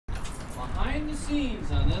the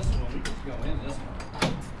scenes on this one. We just go in this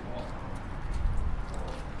one.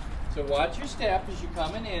 So watch your step as you're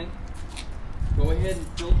coming in. Go ahead and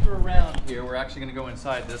filter around here. We're actually going to go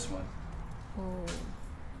inside this one. Oh.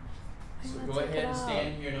 So go ahead and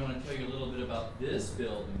stand here, and I want to tell you a little bit about this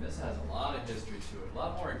building. This has a lot of history to it, a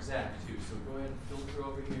lot more exact too. So go ahead and filter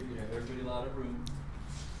over here. You have everybody a lot of room.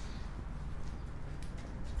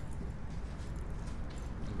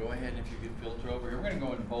 And go ahead, and if you could filter over here. We're going to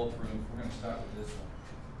go in both rooms. We're going to start with this one.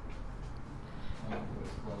 I'm going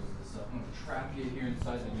to close this up. I'm going to trap you here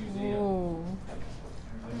inside the museum.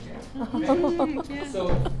 Okay. So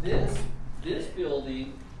this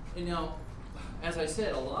building, and now, as I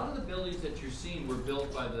said, a lot of the buildings that you're seeing were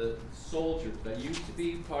built by the soldiers that used to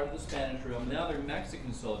be part of the Spanish realm. Now they're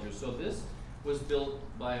Mexican soldiers. So this was built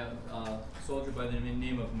by a soldier by the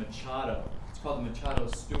name of Machado. It's called the Machado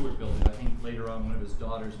Stewart Building. I think later on one of his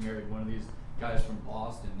daughters married one of these guys from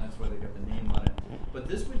Boston. That's why they got the name on it. But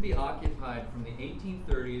this would be occupied from the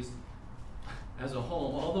 1830s as a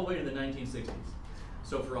home all the way to the 1960s.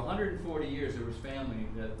 So for 140 years, there was family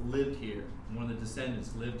that lived here. One of the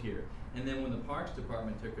descendants lived here. And then when the Parks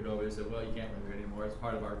Department took it over, they said, well, you can't rent it anymore. It's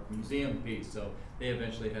part of our museum piece. So they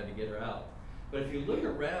eventually had to get her out. But if you look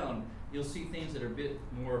around, you'll see things that are a bit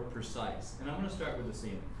more precise. And I'm going to start with the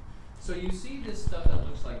ceiling. So you see this stuff that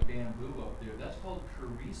looks like bamboo up there. That's called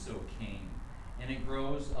Carrizo cane. And it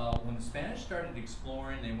grows, when the Spanish started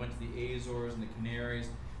exploring, they went to the Azores and the Canaries.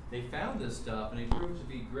 They found this stuff, and it proved to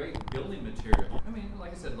be great building material. I mean,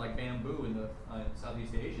 like I said, like bamboo in the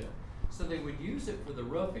Southeast Asia. So they would use it for the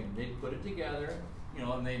roofing. They'd put it together, you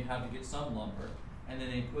know, and they'd have to get some lumber. And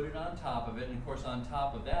then they'd put it on top of it. And of course, on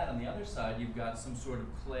top of that, on the other side, you've got some sort of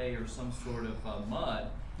clay or some sort of mud.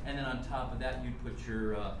 And then on top of that, you'd put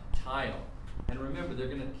your tile. And remember, they're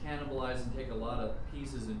going to cannibalize and take a lot of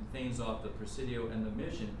pieces and things off the Presidio and the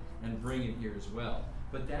Mission and bring it here as well.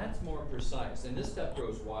 But that's more precise. And this stuff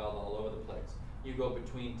grows wild all over the place. You go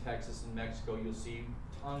between Texas and Mexico, you'll see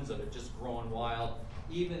tons of it just growing wild.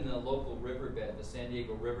 Even the local riverbed, the San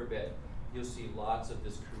Diego riverbed, you'll see lots of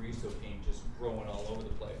this Carrizo cane just growing all over the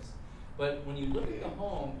place. But when you look at the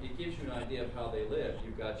home, it gives you an idea of how they lived.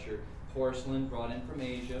 You've got your porcelain brought in from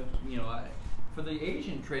Asia. You know, for the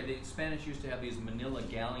Asian trade, the Spanish used to have these Manila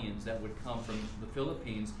galleons that would come from the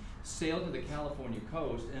Philippines, sail to the California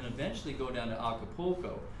coast, and eventually go down to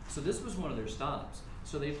Acapulco. So this was one of their stops.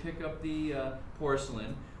 So they pick up the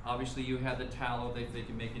porcelain. Obviously, you had the tallow they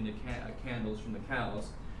could make into candles from the cows.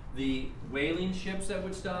 The whaling ships that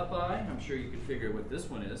would stop by, I'm sure you could figure what this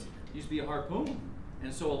one is, used to be a harpoon.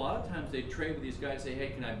 And so a lot of times they'd trade with these guys, say, hey,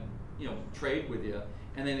 can I, you know, trade with you?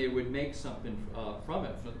 And then they would make something from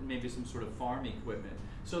it, maybe some sort of farm equipment.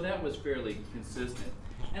 So that was fairly consistent.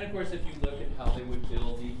 And of course, if you look at how they would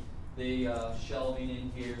build the shelving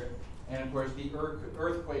in here, and of course the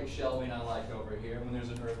earthquake shelving I like over here. When there's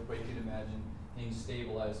an earthquake, you'd imagine things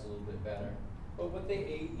stabilize a little bit better. But what they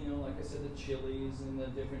ate, you know, like I said, the chilies and the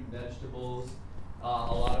different vegetables, a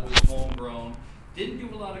lot of it was homegrown. Didn't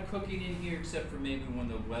do a lot of cooking in here except for maybe when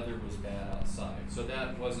the weather was bad outside. So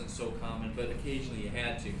that wasn't so common, but occasionally you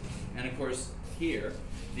had to. And of course, here,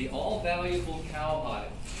 the all-valuable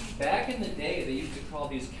cowhide. Back in the day, they used to call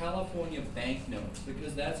these California banknotes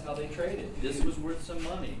because that's how they traded. This was worth some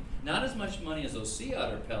money. Not as much money as those sea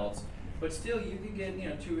otter pelts, but still you could get, you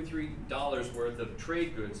know, $2 or $3 worth of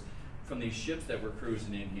trade goods from these ships that were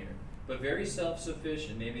cruising in here. But very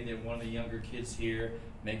self-sufficient. Maybe they're one of the younger kids here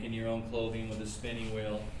making your own clothing with a spinning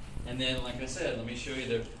wheel. And then, like I said, let me show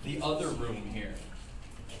you the other room here.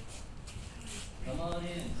 Come on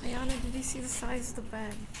in. Ayana, did you see the size of the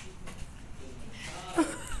bed?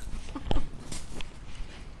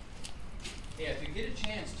 Yeah, if you get a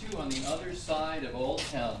chance too, on the other side of Old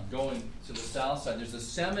Town, going to the south side, there's a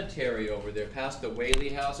cemetery over there past the Whaley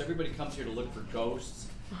House. Everybody comes here to look for ghosts.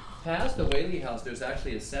 Past the Whaley House, there's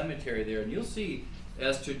actually a cemetery there, and you'll see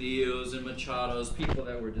Estudillos and Machados, people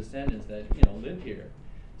that were descendants that, you know, lived here.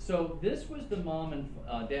 So this was the mom and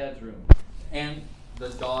dad's room, and the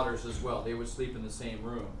daughters as well. They would sleep in the same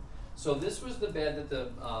room. So this was the bed that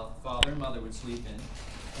the father and mother would sleep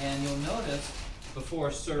in, and you'll notice before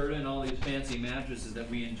Serta and all these fancy mattresses that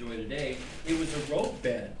we enjoy today, it was a rope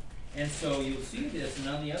bed. And so you'll see this, and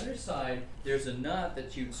on the other side, there's a nut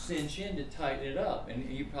that you cinch in to tighten it up. And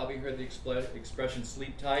you probably heard the expression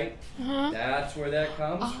sleep tight. That's where that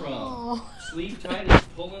comes from. Sleep tight is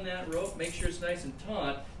pulling that rope, make sure it's nice and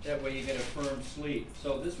taut, that way you get a firm sleep.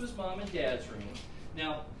 So this was mom and dad's room.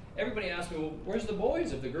 Now, everybody asks me, well, where's the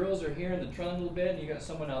boys? If the girls are here in the trundle bed and you got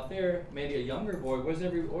someone out there, maybe a younger boy,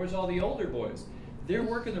 where's all the older boys? They're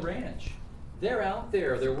working the ranch. they're out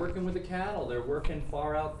there, they're working with the cattle, they're working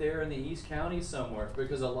far out there in the East County somewhere,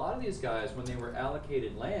 because a lot of these guys, when they were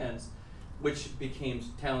allocated lands, which became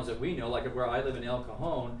towns that we know, like where I live in El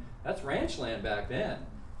Cajon, that's ranch land back then,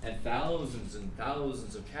 and thousands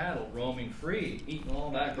of cattle roaming free, eating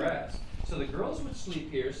all that grass. So the girls would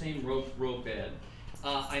sleep here, same rope bed.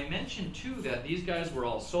 I mentioned too that these guys were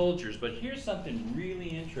all soldiers, but here's something really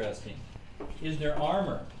interesting, is their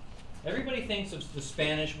armor. Everybody thinks of the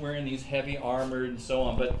Spanish wearing these heavy armor and so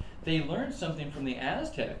on, but they learned something from the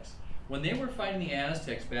Aztecs. When they were fighting the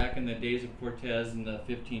Aztecs back in the days of Cortez in the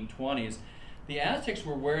 1520s, the Aztecs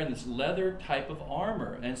were wearing this leather type of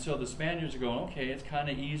armor, and so the Spaniards are going, okay, it's kind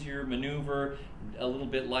of easier maneuver, a little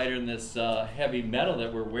bit lighter than this heavy metal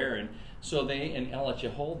that we're wearing. So they, and I'll let you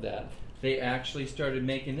hold that, they actually started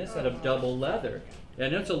making this out of double leather.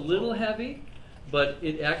 And it's a little heavy, but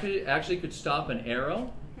it actually could stop an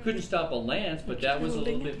arrow. Couldn't stop a lance, but that was a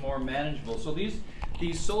little bit more manageable. So these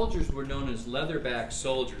soldiers were known as leatherback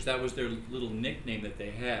soldiers. That was their little nickname that they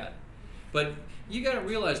had. But you got to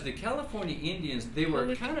realize the California Indians, they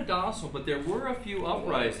were kind of docile, but there were a few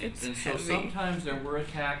uprisings. And so sometimes there were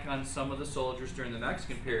attacks on some of the soldiers during the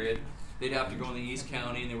Mexican period. They'd have to go in the East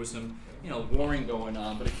County, and there was some, warring going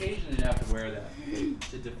on. But occasionally they'd have to wear that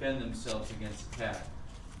to defend themselves against attack.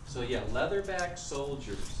 So yeah, leatherback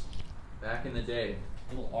soldiers back in the day.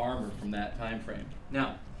 Little armor from that time frame.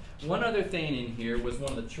 Now, one other thing in here was one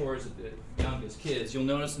of the chores of the youngest kids. You'll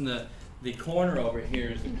notice in the corner over here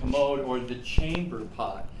is the commode or the chamber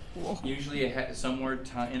pot. Usually somewhere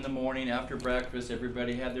in the morning after breakfast,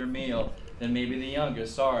 everybody had their meal. Then maybe the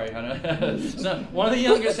youngest, sorry. So one of the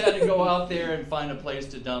youngest had to go out there and find a place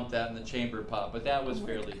to dump that in the chamber pot, but that was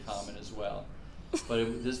fairly common as well.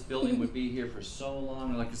 But this building would be here for so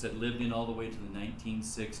long, like I said, lived in all the way to the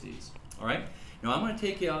 1960s. All right? Now I'm going to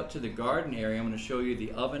take you out to the garden area. I'm going to show you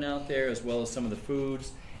the oven out there as well as some of the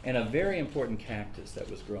foods and a very important cactus that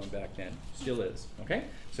was grown back then. Still is. Okay?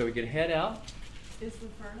 So we can head out. Is the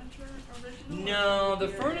furniture original? No, the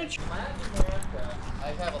furniture. Latin America, I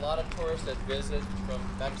have a lot of tourists that visit from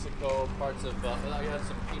Mexico, parts of, I had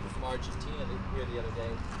some people from Argentina here the other day.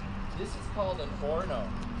 This is called an horno.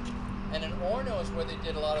 And an horno is where they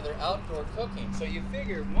did a lot of their outdoor cooking. So you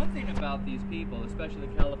figure one thing about these people, especially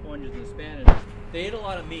the Californians and the Spanish, they ate a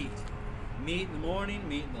lot of meat. Meat in the morning,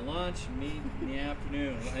 meat in the lunch, meat in the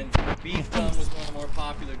afternoon. And beef tongue was one of the more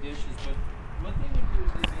popular dishes. But what they would do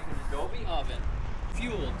is they make an adobe oven,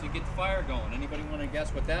 fuel to get the fire going. Anybody want to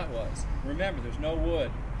guess what that was? Remember, there's no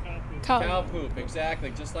wood. Cow poop,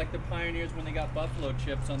 exactly. Just like the pioneers when they got buffalo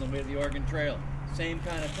chips on the way to the Oregon Trail. Same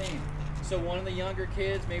kind of thing. So one of the younger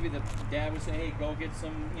kids, maybe the dad would say, hey, go get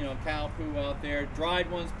some, cow poo out there, dried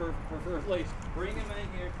ones preferably, bring them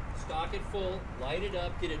in here, stock it full, light it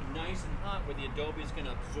up, get it nice and hot where the adobe is going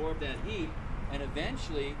to absorb that heat, and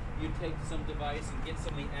eventually you take some device and get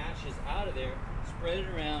some of the ashes out of there, spread it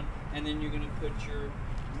around, and then you're going to put your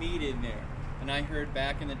meat in there. And I heard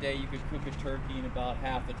back in the day you could cook a turkey in about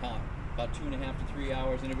half the time, about 2.5 to 3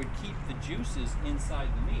 hours, and it would keep the juices inside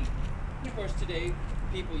the meat. And of course today,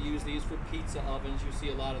 people use these for pizza ovens. You see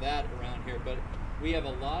a lot of that around here, but we have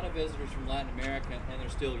a lot of visitors from Latin America, and they're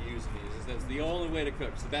still using these. That's the only way to cook.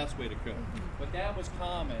 It's the best way to cook. But that was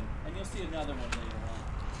common, and you'll see another one later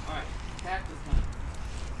on. All right, cactus time.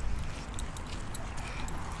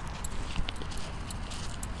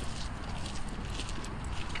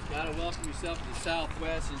 Gotta welcome yourself to the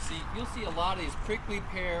Southwest, and you'll see a lot of these prickly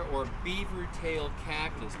pear or beaver tail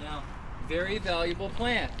cactus. Now, very valuable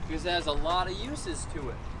plant because it has a lot of uses to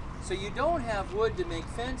it. So you don't have wood to make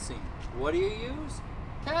fencing. What do you use?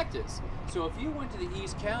 Cactus. So if you went to the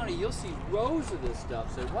East County, you'll see rows of this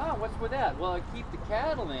stuff. Say, wow, what's with that? Well, it keep the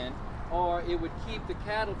cattle in, or it would keep the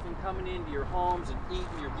cattle from coming into your homes and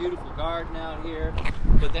eating your beautiful garden out here.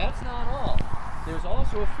 But that's not all. There's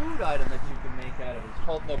also a food item that you can make out of it. It's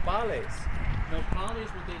called nopales. Nopales,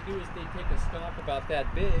 what they do is they take a stalk about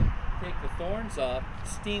that big, take the thorns off,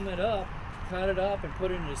 steam it up, cut it up, and put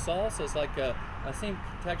it into salsa. It's like a same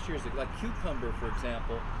texture as like cucumber, for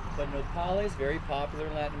example. But nopales, very popular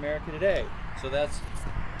in Latin America today. So that's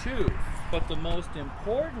two. But the most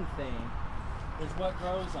important thing is what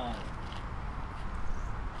grows on it.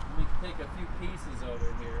 Let me take a few pieces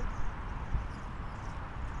over here.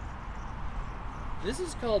 This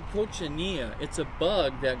is called cochinilla. It's a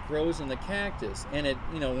bug that grows in the cactus, and it,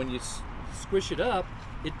 when you squish it up,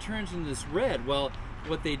 it turns into this red. Well,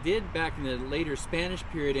 what they did back in the later Spanish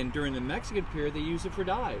period and during the Mexican period, they used it for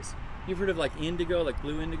dyes. You've heard of like indigo, like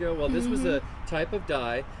blue indigo? Well, this was a type of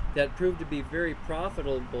dye that proved to be very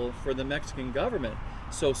profitable for the Mexican government.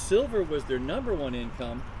 So silver was their #1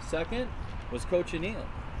 income. Second was cochineal.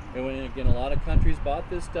 And when, again, a lot of countries bought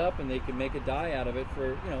this stuff and they can make a dye out of it for,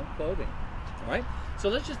 you know, clothing. All right, so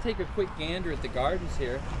let's just take a quick gander at the gardens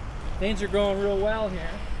here. Things are growing real well here.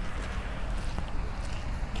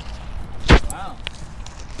 Wow,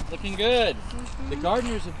 looking good. The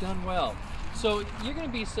gardeners have done well. So you're going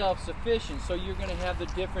to be self-sufficient. So you're going to have the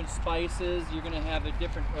different spices. You're going to have the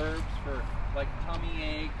different herbs for like tummy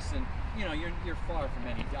aches, and you know you're far from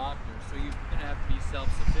any doctor. So you're going to have to be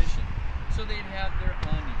self-sufficient. So they'd have their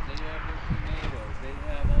onions, they'd have their tomatoes, they'd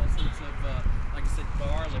have all sorts of, like I said,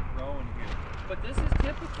 garlic growing here. But this is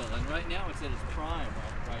typical, and right now it's at its prime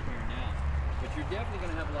right here now. But you're definitely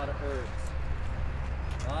going to have a lot of herbs.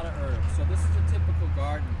 A lot of herbs. So this is a typical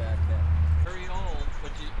garden back then. Very old,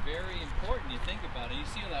 but very important. You think about it. You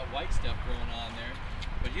see all that white stuff growing on there.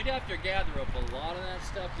 But you'd have to gather up a lot of that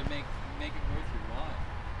stuff to make it worth your while.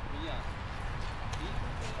 But yeah.